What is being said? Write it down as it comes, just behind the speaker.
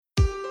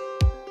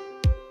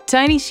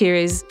Tony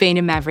Scheerer's been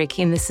a maverick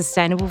in the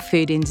sustainable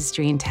food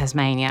industry in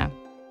Tasmania.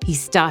 He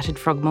started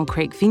Frogmore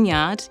Creek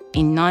Vineyard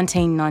in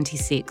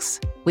 1996,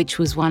 which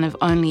was one of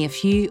only a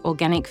few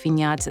organic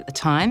vineyards at the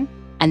time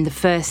and the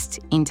first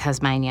in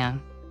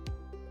Tasmania.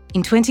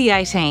 In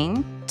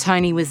 2018,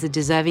 Tony was the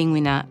deserving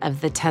winner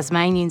of the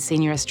Tasmanian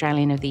Senior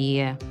Australian of the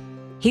Year.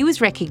 He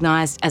was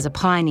recognised as a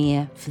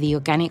pioneer for the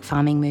organic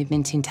farming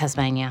movement in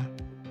Tasmania.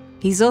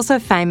 He's also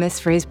famous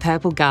for his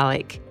purple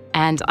garlic,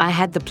 and I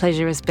had the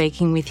pleasure of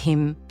speaking with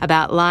him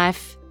about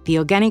life, the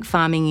organic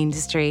farming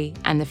industry,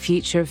 and the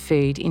future of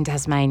food in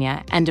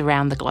Tasmania and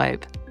around the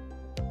globe.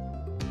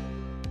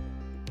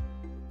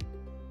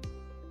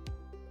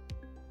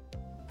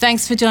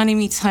 Thanks for joining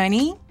me,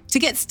 Tony. To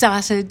get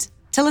started,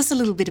 tell us a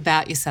little bit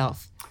about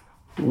yourself.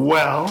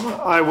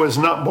 Well, I was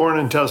not born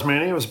in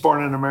Tasmania. I was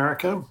born in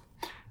America.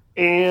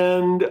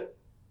 And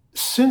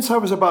since I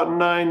was about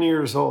 9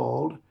 years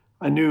old,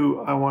 I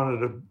knew I wanted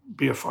to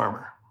be a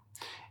farmer.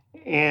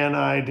 And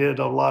I did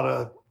a lot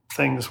of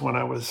things when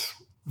I was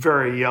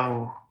very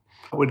young.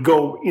 I would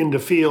go into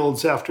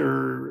fields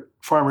after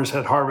farmers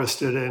had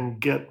harvested and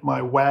get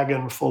my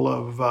wagon full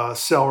of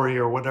celery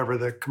or whatever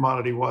the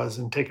commodity was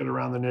and take it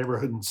around the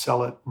neighborhood and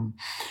sell it.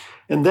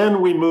 And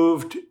then we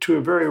moved to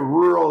a very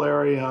rural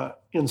area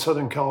in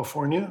Southern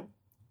California.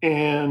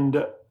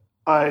 And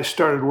I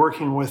started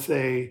working with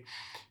an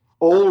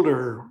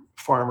older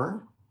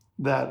farmer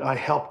that I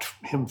helped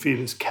him feed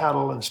his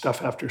cattle and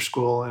stuff after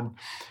school. And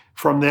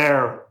from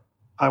there,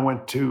 I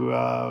went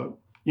to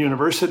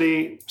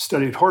university,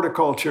 studied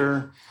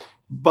horticulture,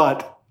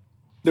 but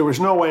there was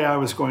no way I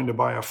was going to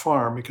buy a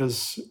farm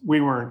because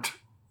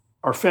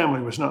our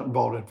family was not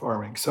involved in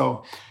farming.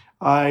 So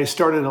I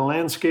started a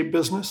landscape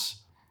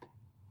business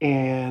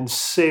and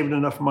saved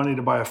enough money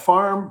to buy a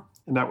farm,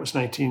 and that was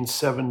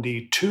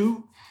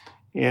 1972.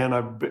 And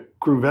I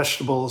grew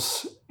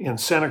vegetables in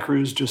Santa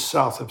Cruz, just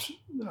south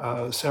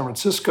of San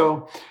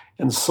Francisco,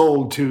 and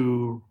sold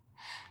to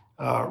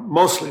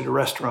mostly to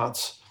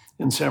restaurants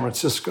in San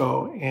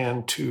Francisco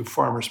and to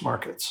farmers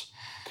markets.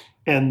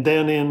 And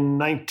then in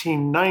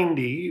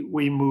 1990,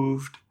 we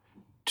moved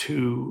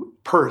to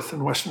Perth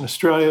in Western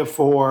Australia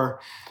for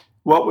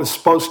what was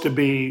supposed to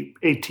be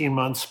 18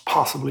 months,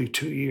 possibly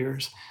 2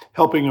 years,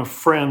 helping a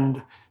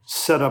friend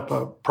set up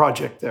a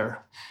project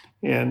there.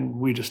 And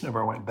we just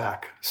never went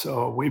back.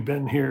 So we've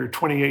been here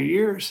 28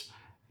 years,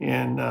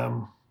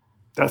 and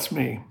that's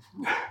me.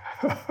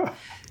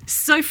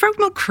 So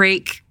Frogmore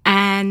Creek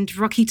and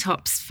Rocky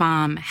Tops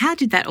Farm, how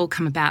did that all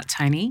come about,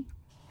 Tony?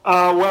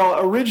 Well,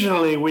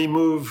 originally we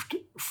moved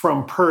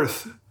from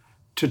Perth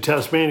to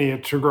Tasmania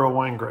to grow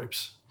wine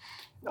grapes.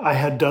 I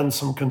had done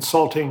some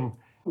consulting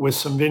with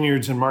some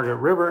vineyards in Margaret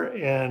River,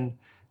 and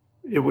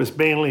it was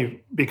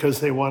mainly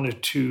because they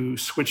wanted to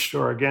switch to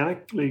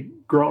organically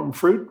grown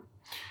fruit.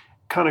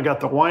 Kind of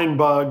got the wine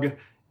bug,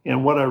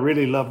 and what I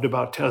really loved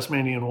about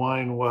Tasmanian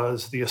wine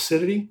was the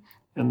acidity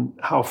and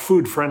how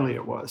food-friendly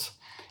it was.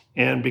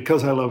 And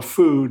because I love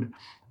food,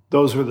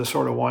 those were the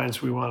sort of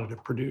wines we wanted to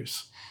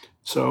produce.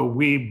 So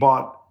we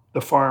bought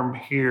the farm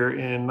here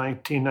in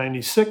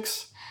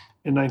 1996.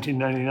 In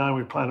 1999,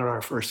 we planted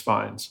our first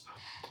vines.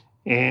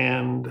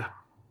 And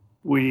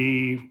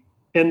we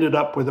ended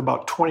up with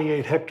about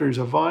 28 hectares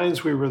of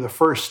vines. We were the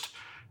first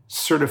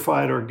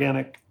certified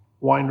organic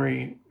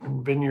winery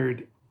and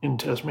vineyard in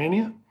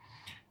Tasmania.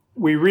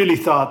 We really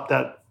thought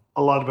that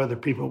a lot of other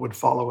people would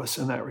follow us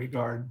in that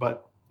regard,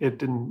 but it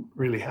didn't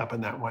really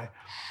happen that way.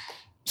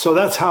 So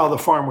that's how the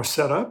farm was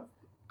set up.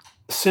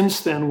 Since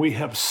then, we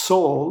have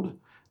sold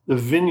the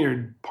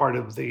vineyard part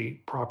of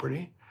the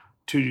property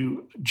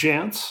to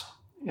Jantz,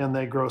 and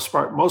they grow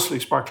mostly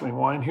sparkling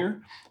wine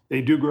here.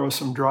 They do grow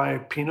some dry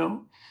Pinot.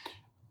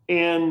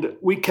 And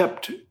we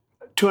kept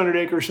 200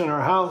 acres in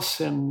our house,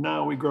 and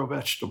now we grow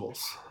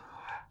vegetables,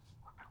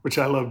 which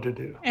I love to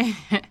do.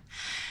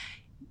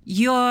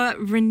 You're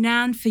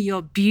renowned for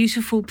your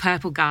beautiful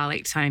purple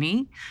garlic,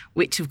 Tony,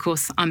 which, of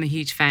course, I'm a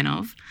huge fan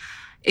of.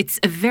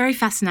 It's a very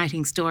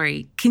fascinating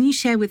story. Can you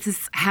share with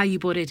us how you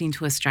brought it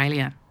into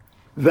Australia?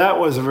 That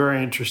was a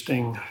very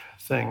interesting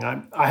thing.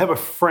 I have a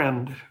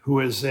friend who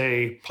is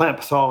a plant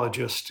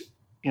pathologist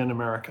in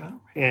America,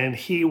 and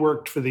he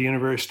worked for the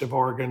University of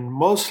Oregon,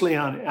 mostly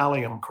on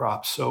allium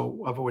crops,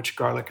 so of which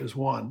garlic is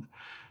one.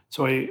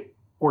 So he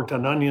worked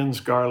on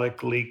onions,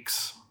 garlic,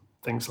 leeks,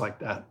 things like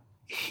that.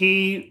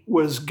 He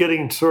was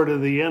getting sort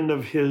of the end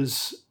of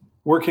his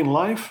working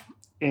life,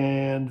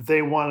 and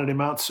they wanted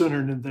him out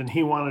sooner than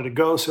he wanted to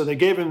go. So they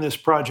gave him this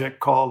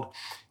project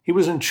he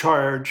was in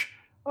charge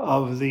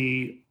of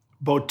the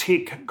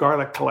boutique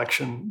garlic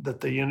collection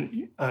that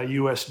the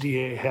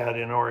U.S.A. had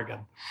in Oregon.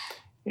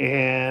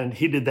 And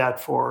he did that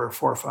for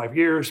 4 or 5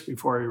 years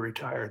before he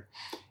retired.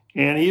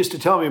 And he used to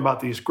tell me about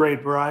these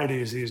great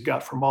varieties he's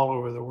got from all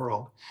over the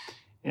world.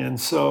 And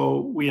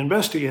so we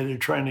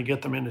investigated trying to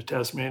get them into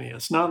Tasmania.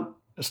 It's not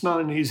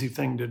an easy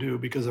thing to do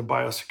because of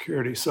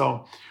biosecurity.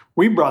 So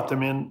we brought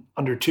them in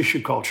under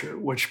tissue culture,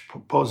 which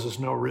poses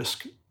no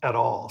risk at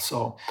all.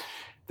 So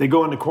they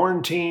go into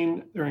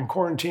quarantine. They're in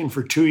quarantine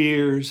for 2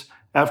 years.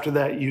 After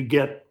that, you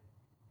get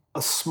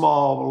a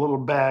small little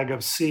bag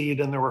of seed,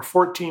 and there were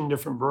 14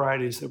 different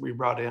varieties that we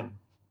brought in.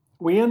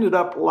 We ended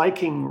up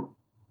liking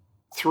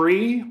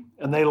 3,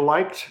 and they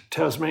liked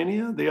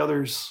Tasmania. The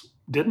others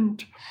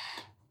didn't.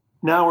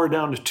 Now we're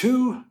down to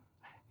 2,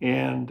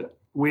 and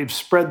we've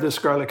spread this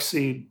garlic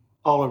seed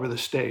all over the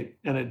state,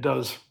 and it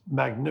does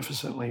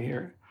magnificently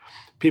here.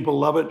 People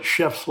love it.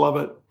 Chefs love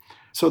it.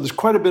 So there's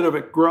quite a bit of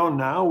it grown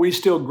now. We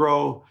still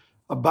grow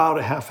about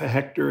a half a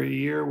hectare a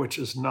year, which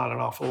is not an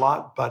awful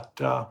lot, but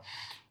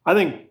I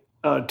think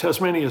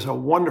Tasmania is a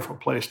wonderful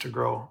place to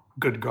grow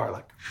good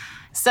garlic.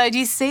 So do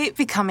you see it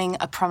becoming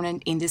a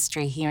prominent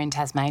industry here in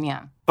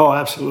Tasmania? Oh,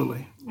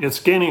 absolutely. It's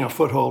gaining a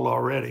foothold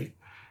already.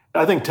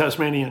 I think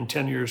Tasmania in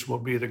 10 years will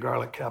be the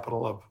garlic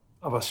capital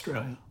of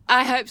Australia.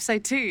 I hope so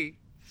too.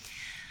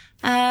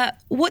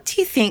 What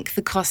do you think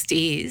the cost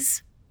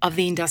is of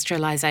the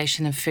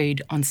industrialisation of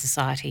food on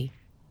society?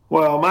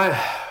 Well,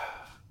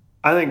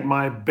 I think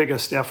my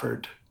biggest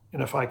effort,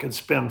 and if I could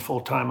spend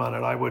full time on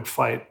it, I would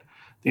fight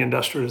the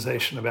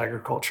industrialization of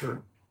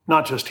agriculture,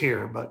 not just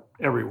here, but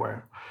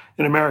everywhere.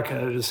 In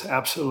America, it is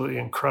absolutely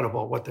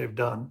incredible what they've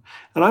done.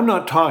 And I'm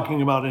not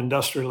talking about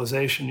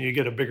industrialization, you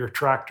get a bigger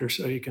tractor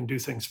so you can do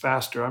things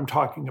faster. I'm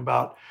talking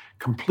about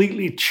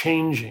completely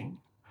changing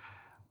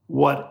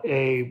what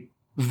a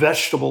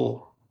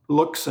vegetable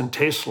looks and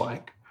tastes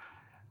like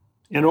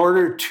in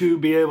order to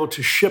be able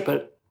to ship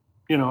it,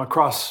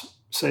 across,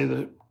 say,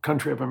 the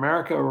country of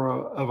America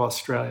or of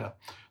Australia.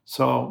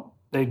 So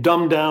they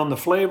dumb down the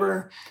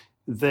flavor.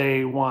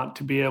 They want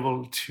to be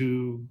able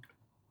to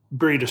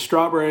breed a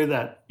strawberry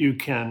that you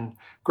can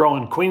grow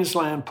in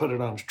Queensland, put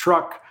it on a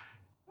truck,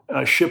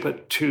 ship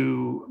it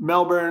to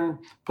Melbourne,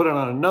 put it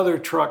on another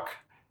truck,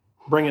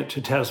 bring it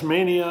to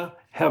Tasmania,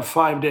 have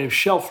 5-day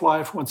shelf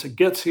life once it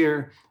gets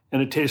here,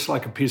 and it tastes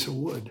like a piece of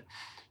wood.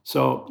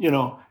 So,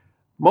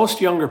 most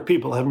younger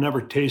people have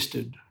never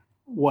tasted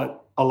what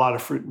a lot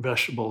of fruit and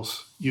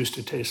vegetables used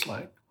to taste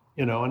like,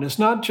 and it's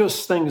not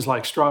just things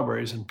like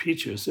strawberries and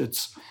peaches.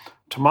 It's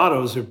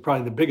tomatoes are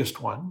probably the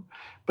biggest one,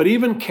 but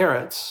even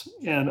carrots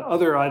and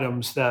other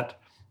items that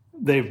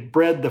they've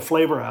bred the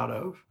flavor out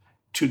of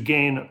to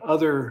gain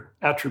other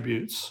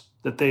attributes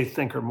that they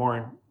think are more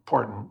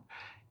important.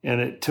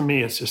 And to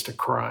me, it's just a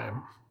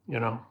crime. They're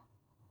not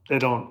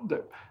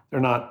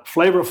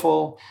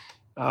flavorful.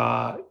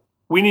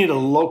 We need a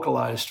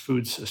localized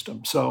food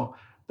system. So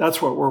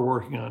that's what we're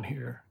working on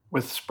here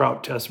with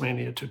Sprout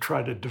Tasmania, to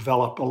try to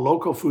develop a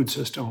local food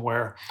system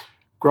where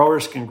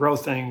growers can grow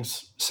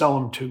things, sell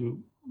them to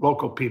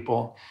local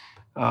people.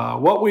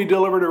 What we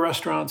deliver to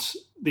restaurants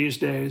these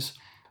days,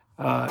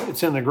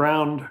 it's in the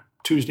ground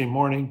Tuesday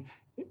morning.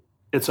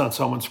 It's on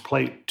someone's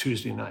plate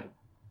Tuesday night.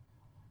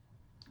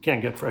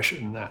 Can't get fresher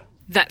than that.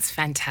 That's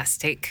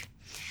fantastic.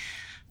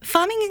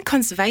 Farming and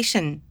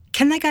conservation,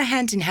 can they go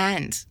hand in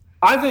hand?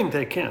 I think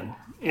they can.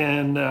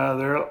 And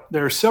there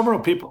are several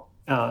people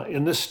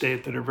in this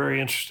state that are very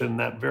interested in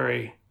that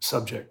very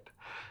subject.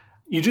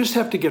 You just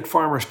have to get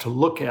farmers to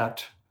look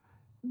at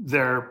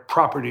their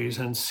properties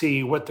and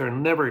see what they're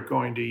never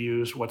going to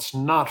use, what's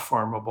not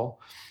farmable.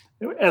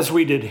 As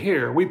we did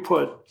here, we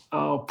put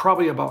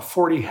probably about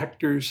 40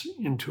 hectares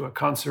into a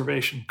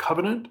conservation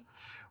covenant,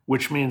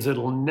 which means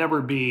it'll never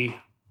be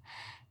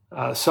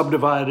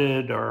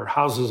subdivided or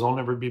houses will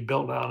never be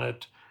built on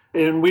it.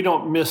 And we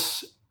don't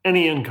miss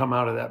any income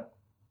out of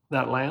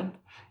that land.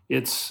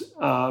 It's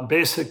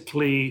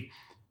basically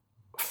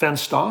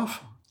fenced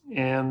off,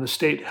 and the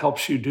state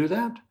helps you do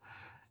that.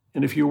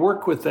 And if you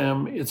work with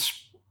them, it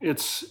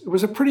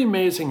was a pretty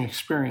amazing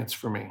experience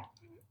for me.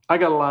 I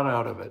got a lot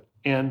out of it.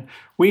 And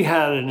we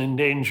had an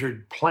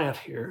endangered plant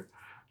here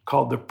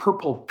called the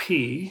purple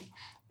pea,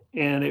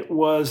 and it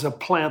was a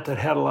plant that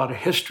had a lot of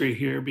history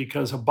here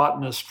because a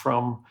botanist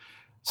from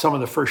some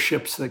of the first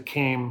ships that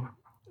came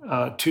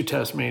to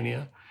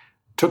Tasmania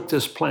took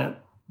this plant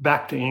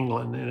back to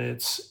England, and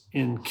it's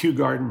in Kew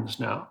Gardens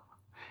now.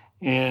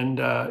 And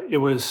it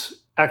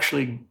was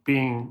actually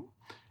being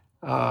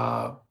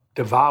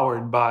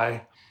devoured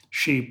by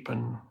sheep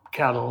and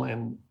cattle.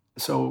 And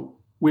so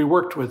we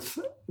worked with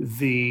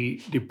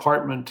the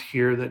department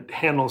here that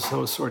handles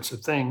those sorts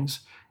of things.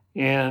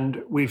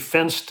 And we've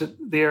fenced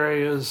the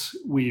areas.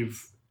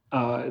 They've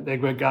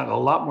got a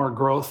lot more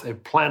growth.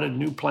 They've planted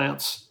new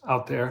plants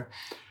out there.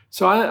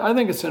 So I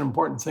think it's an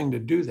important thing to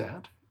do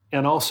that,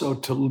 and also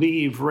to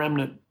leave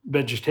remnant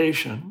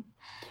vegetation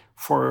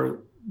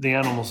for the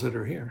animals that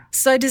are here.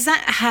 So does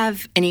that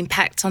have an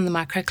impact on the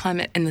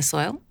microclimate in the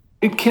soil?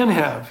 It can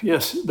have,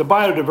 yes. The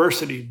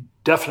biodiversity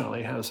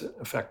definitely has an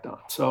effect on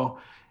it. So,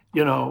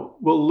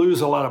 we'll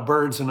lose a lot of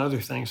birds and other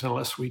things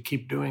unless we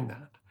keep doing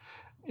that.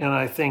 And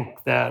I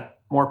think that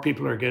more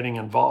people are getting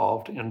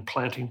involved in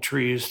planting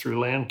trees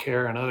through land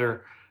care and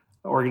other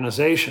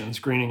organizations,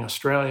 Greening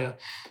Australia.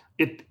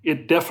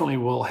 It definitely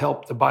will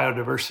help the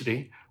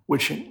biodiversity,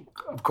 which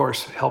of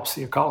course helps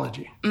the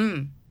ecology.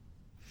 Mm.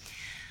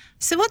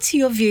 So what's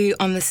your view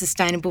on the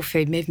sustainable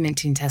food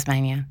movement in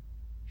Tasmania?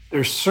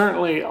 There's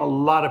certainly a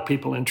lot of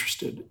people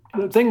interested.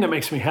 The thing that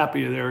makes me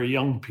happy, there are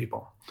young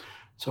people.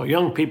 So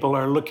young people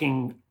are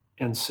looking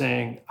and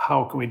saying,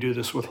 how can we do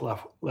this with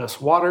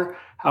less water?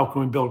 How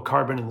can we build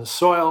carbon in the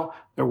soil?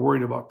 They're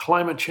worried about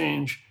climate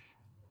change,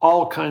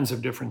 all kinds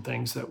of different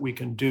things that we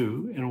can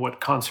do and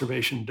what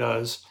conservation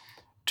does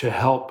to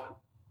help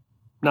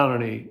not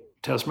only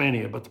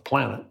Tasmania, but the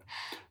planet.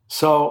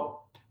 So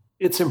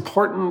it's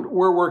important.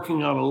 We're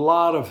working on a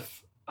lot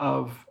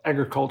of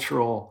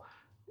agricultural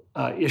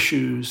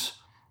issues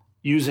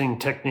using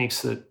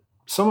techniques that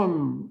some of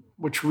them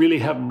which really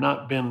have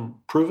not been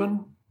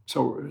proven.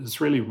 So it's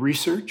really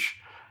research.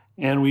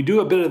 And we do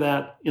a bit of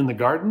that in the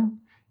garden,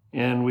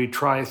 and we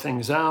try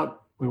things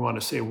out. We want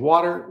to save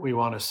water. We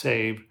want to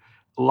save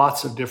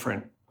lots of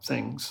different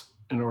things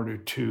in order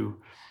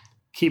to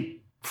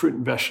keep fruit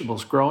and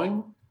vegetables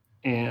growing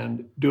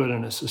and do it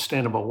in a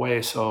sustainable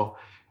way. So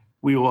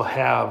we will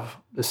have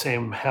the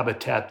same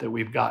habitat that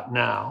we've got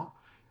now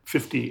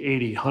 50,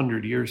 80,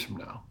 100 years from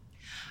now.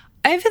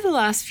 Over the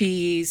last few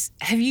years,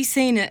 have you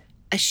seen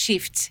a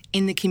shift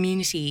in the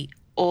community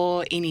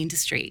or in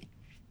industry?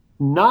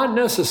 Not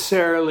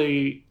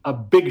necessarily a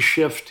big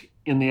shift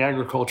in the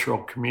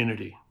agricultural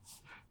community,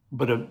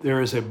 but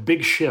there is a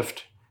big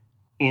shift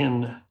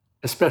in,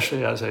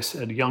 especially, as I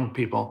said, young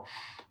people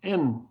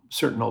and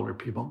certain older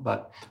people.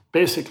 But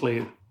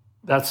basically,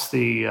 that's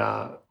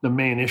the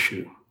main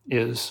issue,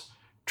 is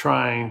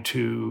trying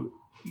to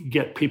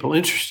get people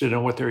interested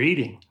in what they're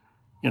eating.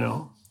 You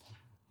know,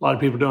 a lot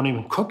of people don't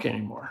even cook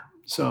anymore.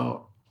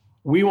 So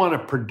we want to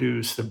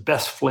produce the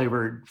best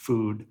flavored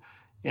food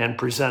and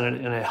present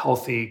it in a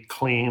healthy,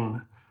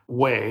 clean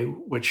way,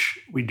 which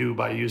we do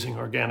by using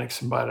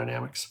organics and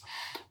biodynamics.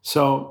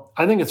 So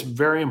I think it's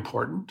very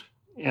important.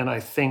 And I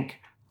think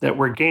that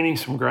we're gaining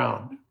some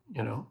ground,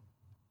 you know.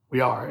 We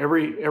are.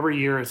 Every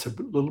year it's a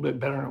little bit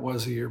better than it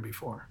was the year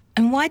before.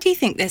 And why do you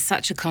think there's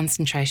such a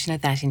concentration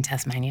of that in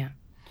Tasmania?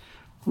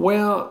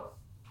 Well,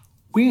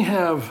 we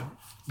have,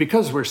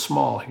 because we're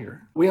small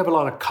here, we have a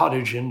lot of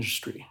cottage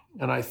industry.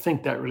 And I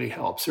think that really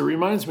helps. It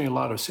reminds me a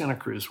lot of Santa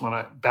Cruz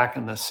back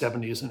in the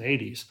 70s and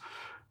 80s,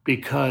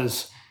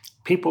 because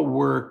people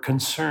were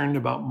concerned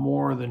about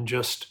more than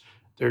just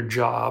their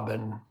job.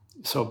 And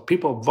so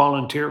people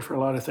volunteer for a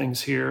lot of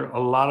things here. A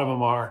lot of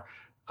them are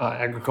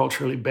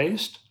agriculturally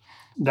based.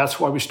 That's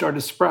why we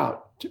started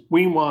Sprout.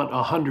 We want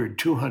 100,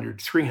 200,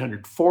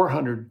 300,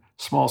 400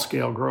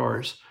 small-scale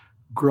growers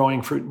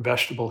growing fruit and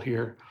vegetable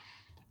here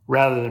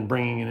rather than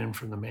bringing it in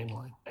from the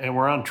mainland. And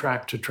we're on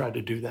track to try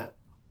to do that.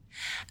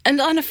 And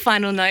on a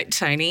final note,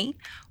 Tony,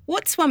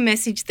 what's one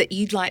message that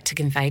you'd like to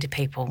convey to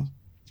people?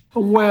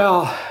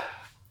 Well,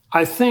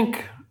 I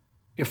think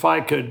if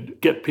I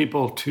could get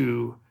people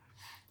to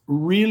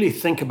really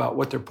think about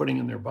what they're putting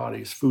in their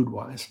bodies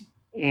food-wise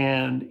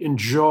and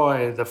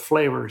enjoy the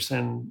flavors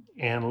and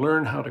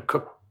learn how to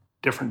cook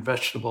different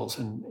vegetables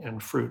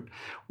and fruit.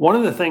 One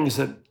of the things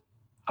that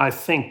I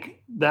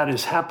think that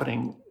is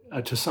happening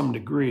to some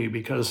degree,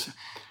 because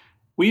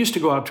we used to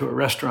go out to a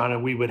restaurant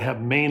and we would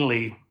have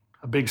mainly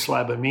a big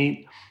slab of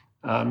meat,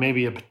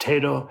 maybe a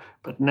potato,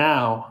 but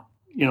now,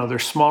 you know,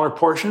 there's smaller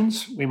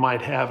portions. We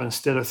might have,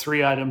 instead of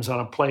 3 items on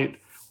a plate,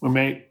 we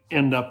may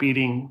end up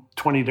eating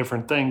 20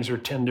 different things or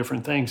 10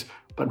 different things,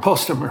 but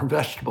most of them are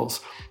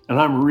vegetables. And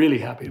I'm really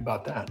happy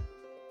about that.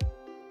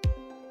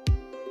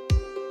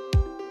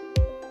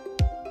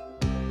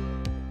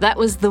 That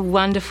was the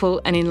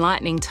wonderful and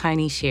enlightening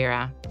Tony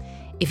Scherer.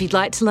 If you'd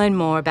like to learn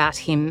more about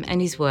him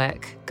and his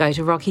work, go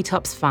to Rocky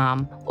Tops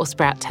Farm or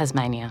Sprout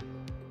Tasmania.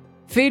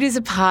 Food is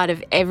a part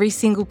of every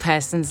single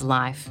person's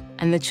life,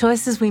 and the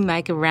choices we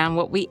make around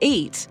what we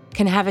eat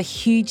can have a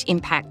huge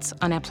impact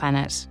on our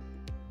planet.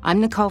 I'm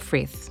Nicole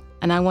Frith,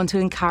 and I want to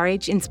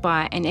encourage,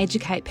 inspire and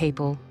educate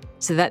people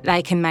so that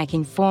they can make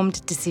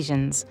informed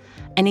decisions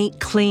and eat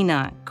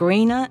cleaner,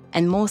 greener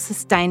and more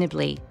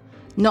sustainably,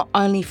 not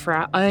only for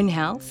our own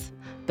health,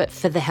 but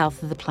for the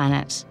health of the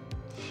planet.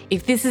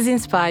 If this has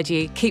inspired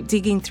you, keep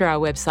digging through our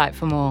website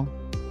for more.